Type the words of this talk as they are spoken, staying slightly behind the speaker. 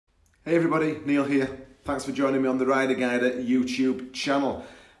Hey everybody, Neil here. Thanks for joining me on the Rider Guider YouTube channel.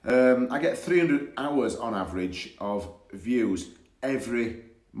 I get 300 hours on average of views every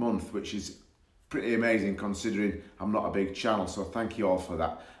month, which is pretty amazing considering I'm not a big channel, so thank you all for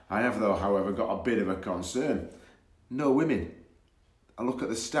that. I have though, however, got a bit of a concern. No women. I look at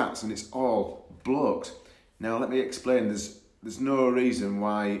the stats and it's all blokes. Now let me explain, there's no reason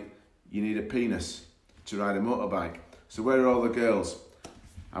why you need a penis to ride a motorbike. So where are all the girls?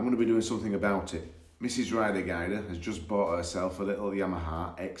 I'm going to be doing something about it. Mrs. Rider Guider has just bought herself a little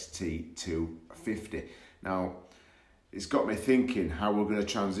Yamaha XT250. Now, it's got me thinking how we're going to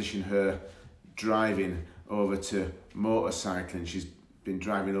transition her driving over to motorcycling. She's been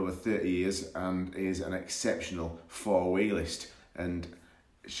driving over 30 years and is an exceptional four-wheelist. And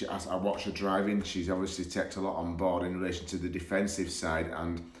as I watch her driving, she's obviously taken a lot on board in relation to the defensive side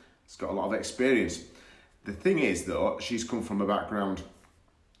and has got a lot of experience. The thing is though, she's come from a background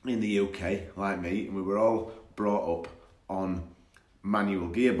in the UK, like me, and we were all brought up on manual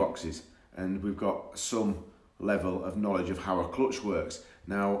gearboxes, and we've got some level of knowledge of how a clutch works.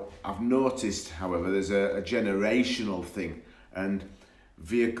 Now, I've noticed, however, there's a generational thing, and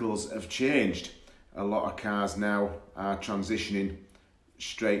vehicles have changed. A lot of cars now are transitioning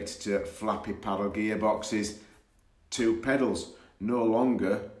straight to flappy paddle gearboxes, two pedals. No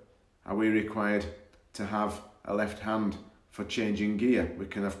longer are we required to have a left hand for changing gear. We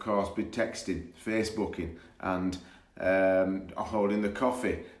can of course be texting, Facebooking and holding the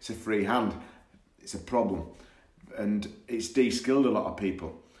coffee. It's a free hand. It's a problem and it's de-skilled a lot of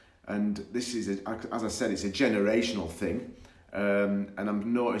people, and this is, as I said, it's a generational thing, and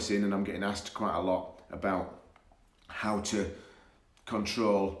I'm noticing and I'm getting asked quite a lot about how to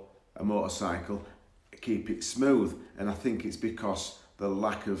control a motorcycle, keep it smooth, and I think it's because the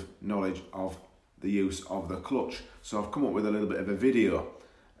lack of knowledge of the use of the clutch. So I've come up with a little bit of a video,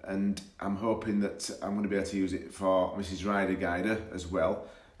 and I'm hoping that I'm going to be able to use it for Mrs. Rider Guider as well,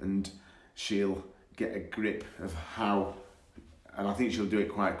 and she'll get a grip of how, and I think she'll do it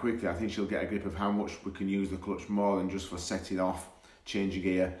quite quickly. I think she'll get a grip of how much we can use the clutch more than just for setting off, changing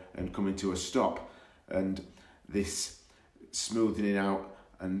gear and coming to a stop, and this smoothing out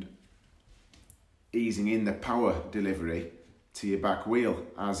and easing in the power delivery to your back wheel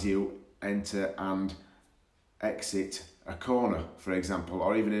as you enter and exit a corner, for example,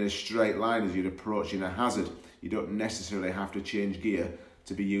 or even in a straight line as you're approaching a hazard. You don't necessarily have to change gear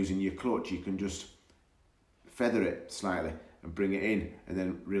to be using your clutch. You can just feather it slightly and bring it in and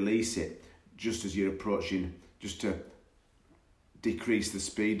then release it just as you're approaching, just to decrease the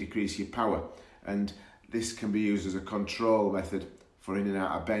speed, decrease your power. And this can be used as a control method for in and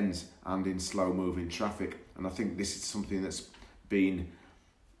out of bends and in slow moving traffic. And I think this is something that's been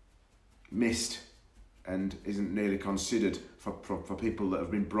missed and isn't nearly considered for people that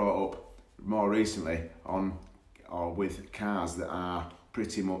have been brought up more recently on or with cars that are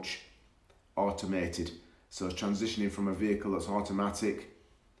pretty much automated. So transitioning from a vehicle that's automatic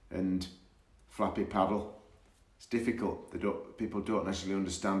and flappy paddle, it's difficult. People don't necessarily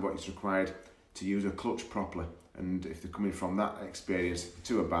understand what is required to use a clutch properly, and if they're coming from that experience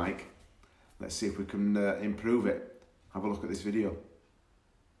to a bike, let's see if we can improve it. Have a look at this video.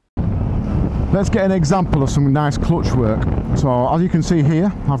 Let's get an example of some nice clutch work. So as you can see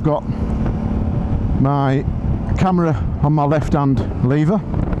here, I've got my camera on my left hand lever,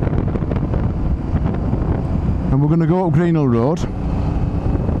 and we're going to go up Greenhill Road,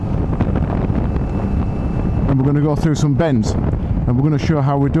 and we're going to go through some bends, and we're going to show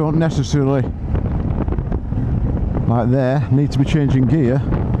how we don't necessarily, like there, need to be changing gear,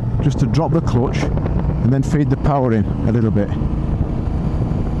 just to drop the clutch and then feed the power in a little bit.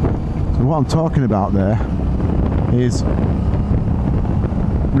 So what I'm talking about there is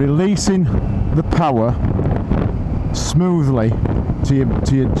releasing the power smoothly to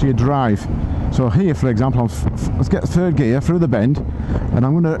your drive. So here, for example, let's get third gear through the bend, and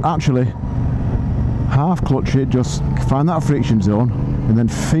I'm going to actually half clutch it, just find that friction zone and then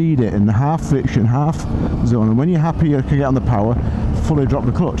feed it in the half friction, half zone, and when you're happy you can get on the power, fully drop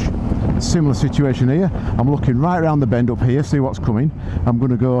the clutch. Similar situation here. I'm looking right around the bend up here, see what's coming. I'm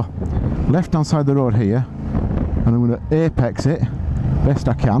going to go left hand side of the road here, and I'm going to apex it best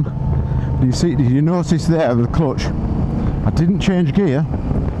I can. Did you notice there the clutch? I didn't change gear,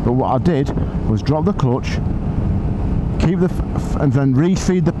 but what I did was drop the clutch, keep and then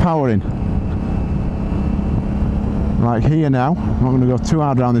refeed the power in. Like here now, I'm not going to go too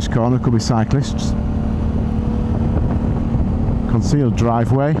hard around this corner, could be cyclists. Concealed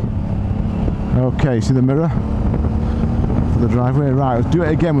driveway. Okay, see the mirror for the driveway? Right, let's do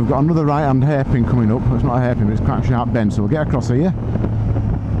it again. We've got another right hand hairpin coming up. It's not a hairpin, but it's quite a sharp bend, so we'll get across here.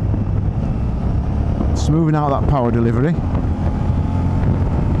 smoothing out that power delivery.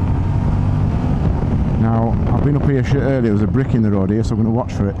 Now, I've been up here earlier, there was a brick in the road here, so I'm going to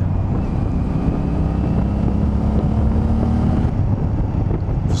watch for it.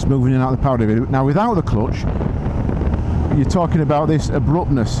 Smoothing out the power delivery. Now, without the clutch, you're talking about this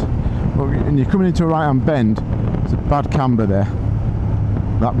abruptness. And you're coming into a right hand bend, there's a bad camber there.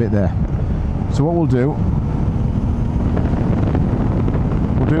 That bit there. So what we'll do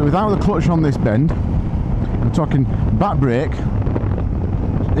it without the clutch on this bend. I'm talking back brake,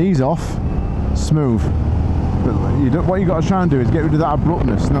 ease off, smooth. But what you've got to try and do is get rid of that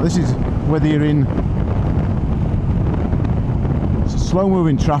abruptness. Now this is whether you're in slow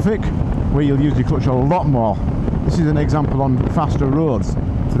moving traffic where you'll use your clutch a lot more. This is an example on faster roads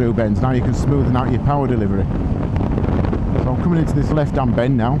through bends. Now you can smoothen out your power delivery. So I'm coming into this left hand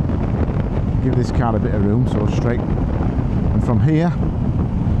bend now. Give this car a bit of room, so straight. And from here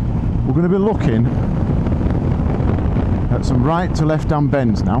we're going to be looking at some right to left hand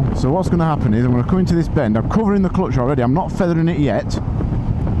bends now. So what's going to happen is I'm going to come into this bend. I'm covering the clutch already, I'm not feathering it yet.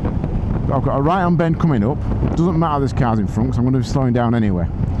 But I've got a right hand bend coming up. It doesn't matter there's cars in front because I'm going to be slowing down anyway.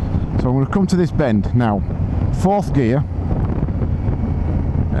 So I'm going to come to this bend now. 4th gear.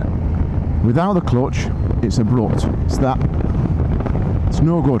 Without the clutch, it's abrupt. It's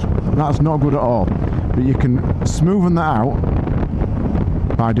no good. That's not good at all. But you can smoothen that out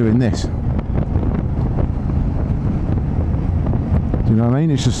by doing this. Do you know what I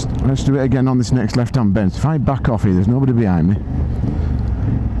mean? It's just, let's do it again on this next left hand bend. If I back off here, there's nobody behind me.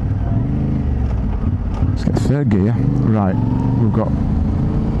 Let's get 3rd gear. Right, we've got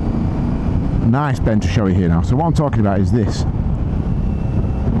a nice bend to show you here now. So what I'm talking about is this.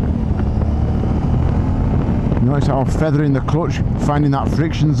 Notice how I'm feathering the clutch, finding that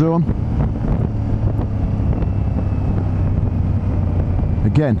friction zone.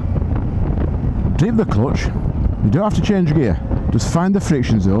 Again, dip the clutch, you don't have to change gear, just find the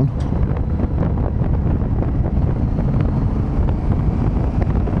friction zone.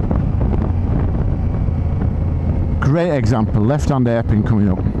 Great example, left hand hairpin coming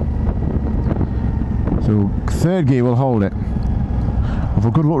up. So 3rd gear will hold it. Have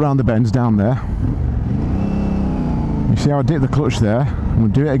a good look around the bends down there. You see how I dip the clutch there? I'm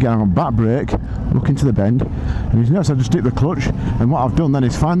going to do it again. I'm going to back brake, look into the bend, and you notice I just dip the clutch, and what I've done then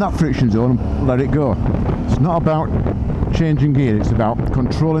is find that friction zone and let it go. It's not about changing gear, it's about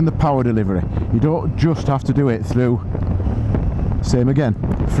controlling the power delivery. You don't just have to do it through, same again,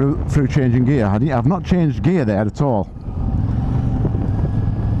 through changing gear. I've not changed gear there at all.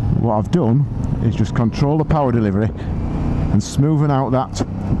 What I've done is just control the power delivery and smoothing out that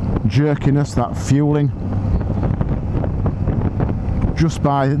jerkiness, that fueling, just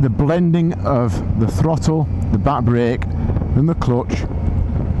by the blending of the throttle, the back brake and the clutch.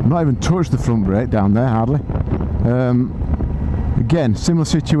 I've not even touched the front brake down there hardly. Again, similar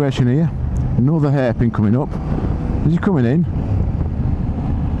situation here. Another hairpin coming up. As you're coming in,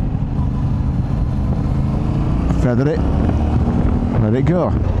 feather it, let it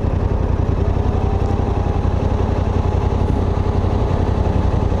go.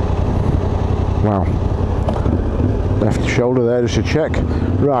 Wow. Left shoulder there just to check.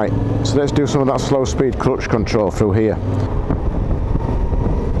 Right, so let's do some of that slow speed clutch control through here.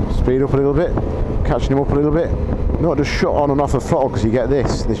 Speed up a little bit, catching him up a little bit. Not just shut on and off the throttle because you get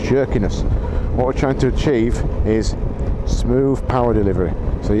this jerkiness. What we're trying to achieve is smooth power delivery.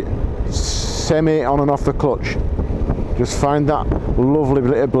 So you semi on and off the clutch. Just find that lovely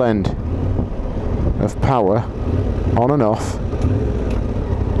little blend of power on and off.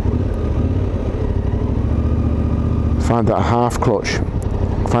 Find that half clutch,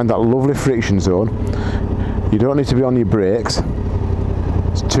 find that lovely friction zone. You don't need to be on your brakes,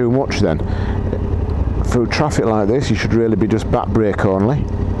 it's too much then. Through traffic like this you should really be just back brake only.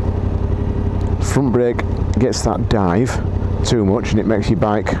 Front brake gets that dive too much and it makes your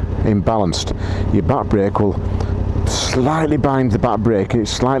bike imbalanced. Your back brake will slightly bind the back brake, it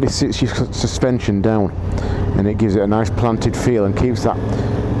slightly sits your suspension down and it gives it a nice planted feel and keeps that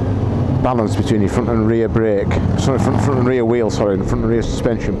balance between your front and rear brake, sorry, front and rear wheel, sorry, and front and rear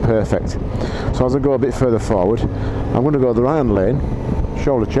suspension perfect. So as I go a bit further forward, I'm going to go the right hand lane,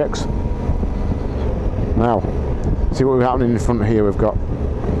 shoulder checks. Now, see what's happening in front here. We've got,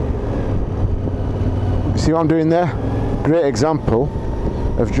 see what I'm doing there? Great example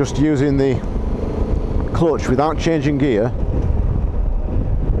of just using the clutch without changing gear.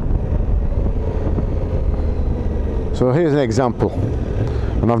 So here's an example.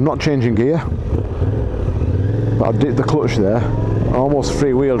 And I'm not changing gear, but I did the clutch there, almost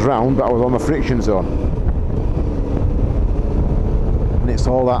free-wheeled round, but I was on the friction zone. And it's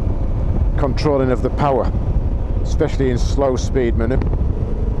all that controlling of the power, especially in slow speed manner.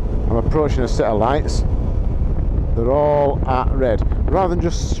 I'm approaching a set of lights, they're all at red. Rather than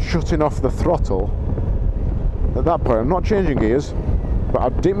just shutting off the throttle, at that point I'm not changing gears, but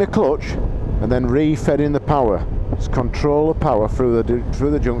I'd dip my clutch and then re-fed in the power. Just control the power through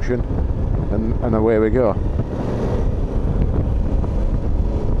the junction, and away we go.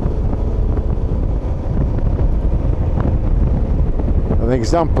 An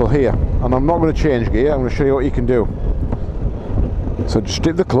example here, and I'm not going to change gear, I'm going to show you what you can do. So just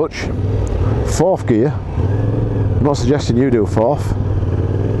dip the clutch, fourth gear. I'm not suggesting you do fourth,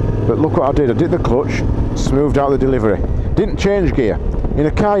 but look what I did. I did the clutch, smoothed out the delivery. Didn't change gear. In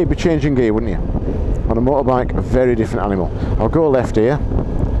a car you'd be changing gear, wouldn't you? On a motorbike, a very different animal. I'll go left here,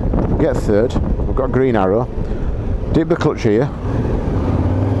 get third, I've got a green arrow, dip the clutch here,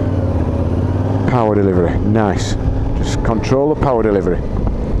 power delivery, nice. Just control the power delivery.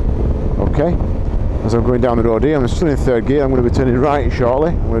 Okay, as I'm going down the road here, I'm still in third gear, I'm going to be turning right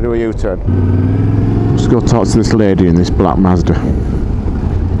shortly, I'm going to do a U-turn. Just go talk to this lady in this black Mazda.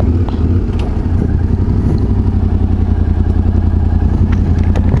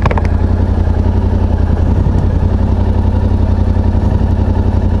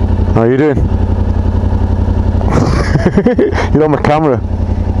 How are you doing? You're on my camera.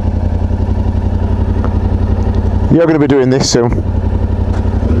 You're going to be doing this soon.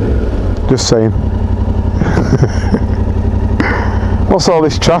 Just saying. What's all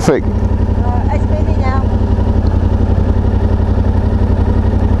this traffic? It's busy now.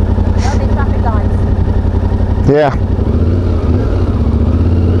 There'll be traffic lights. Yeah.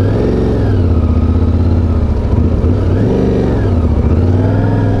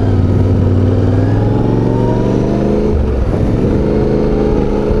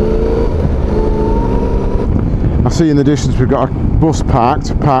 I see in the distance we've got a bus parked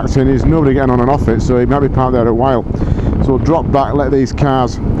in, there's nobody getting on and off it, so he might be parked there a while. So we'll drop back, let these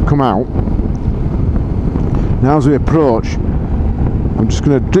cars come out. Now as we approach, I'm just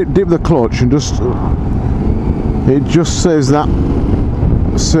going to dip the clutch and it just saves that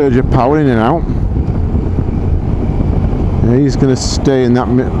surge of power in and out. Yeah, he's going to stay in that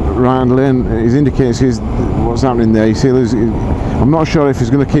right lane. It indicates what's happening there. You see, I'm not sure if he's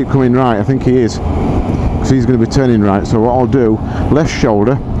going to keep coming right. I think he is. So he's going to be turning right. So what I'll do, left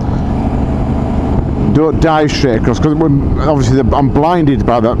shoulder, don't dive straight across, because obviously I'm blinded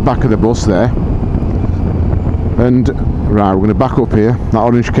by that back of the bus there. And right, we're going to back up here, that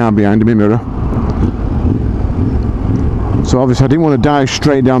orange car behind me mirror. So obviously I didn't want to dive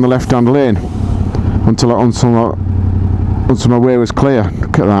straight down the left hand lane until my way was clear.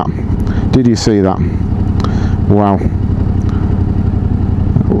 Look at that. Did you see that? Wow.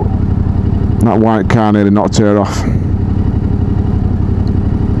 That white car nearly knocked her off.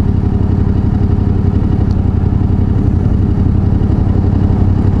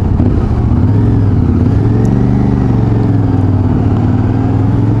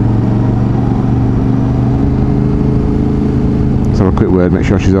 Let's have a quick word, make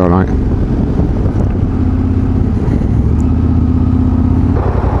sure she's alright.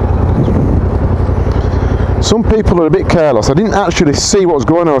 Some people are a bit careless. I didn't actually see what was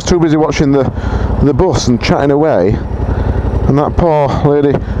going on. I was too busy watching the bus and chatting away, and that poor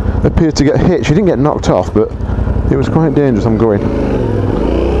lady appeared to get hit. She didn't get knocked off, but it was quite dangerous. I'm going.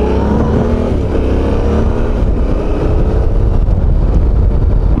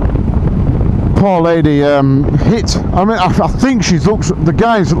 Poor lady hit. I mean, I think she's looked. The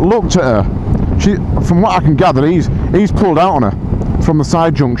guys looked at her. From what I can gather, he's pulled out on her from the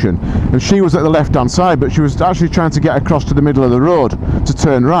side junction, and she was at the left hand side, but she was actually trying to get across to the middle of the road to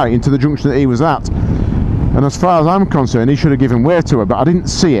turn right into the junction that he was at. And as far as I'm concerned, he should have given way to her, but I didn't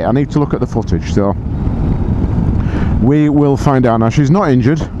see it. I need to look at the footage, so we will find out. Now she's not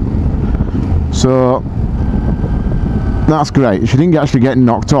injured, so that's great. She didn't actually get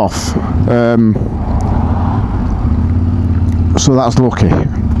knocked off, so that's lucky.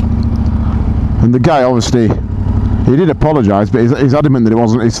 And the guy, obviously, he did apologise, but he's adamant that it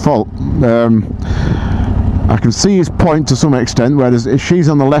wasn't his fault. I can see his point to some extent, whereas if she's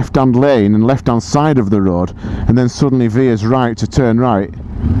on the left-hand lane and left-hand side of the road, and then suddenly veers right to turn right,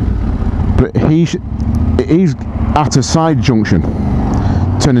 but he's at a side junction,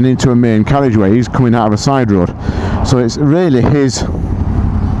 turning into a main carriageway. He's coming out of a side road, so it's really his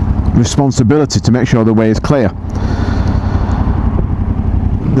responsibility to make sure the way is clear.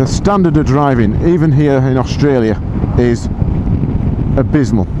 The standard of driving, even here in Australia, is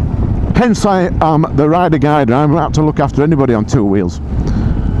abysmal. Hence I am the rider guide, and I'm out to look after anybody on two wheels.